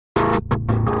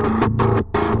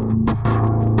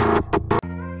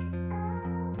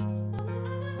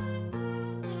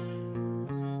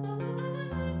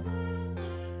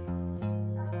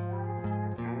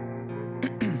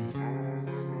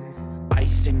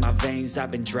Ice in my veins,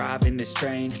 I've been driving this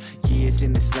train. Years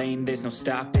in this lane, there's no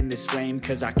stopping this flame.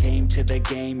 Cause I came to the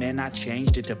game and I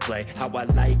changed it to play how I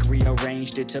like,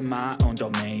 rearranged it to my own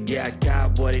domain. Yeah, I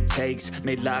got what it takes,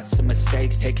 made lots of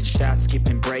mistakes, taking shots,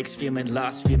 skipping breaks, feeling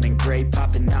lost, feeling great,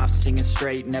 popping off, singing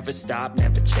straight, never stopped,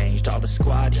 never changed. All the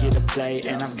squad here to play,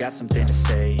 and I've got something to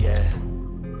say, yeah.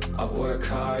 I work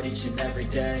hard each and every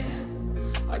day,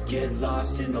 I get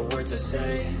lost in the words I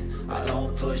say. I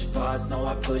don't push pause, no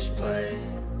I push play.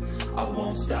 I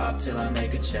won't stop till I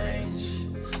make a change.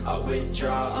 I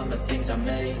withdraw on the things I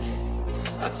make.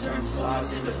 I turn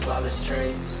flaws into flawless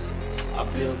traits. I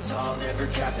build tall, never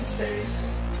capped in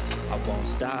space. I won't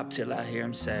stop till I hear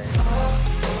him say, oh,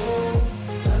 oh,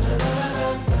 la, la, la,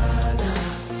 la, la.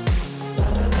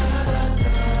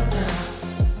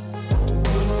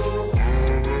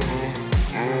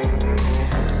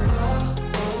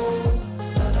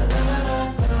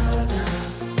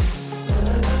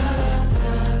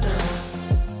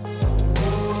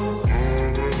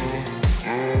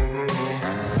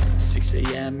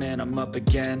 And I'm up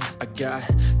again. I got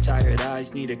tired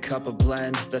eyes, need a cup of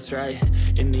blend. That's right,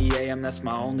 in the AM, that's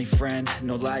my only friend.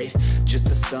 No light, just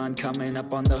the sun coming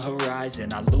up on the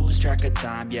horizon. I lose track of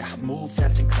time, yeah, I move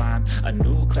fast and climb a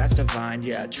new class divine,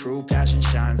 yeah, true passion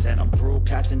shines. And I'm through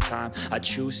passing time, I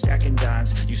choose stacking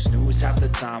dimes. You snooze half the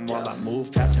time while I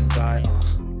move passing by.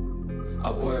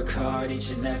 I work hard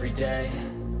each and every day,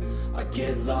 I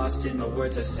get lost in the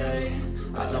words I say.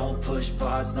 I don't push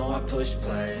pause, no I push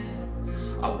play.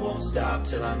 I won't stop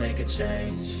till I make a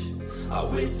change. I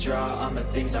withdraw on the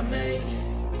things I make.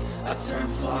 I turn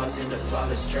flaws into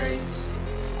flawless traits.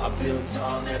 I build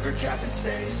tall, never capped in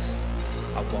space.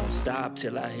 I won't stop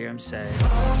till I hear him say, oh,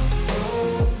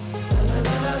 oh, la,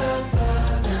 la, la, la.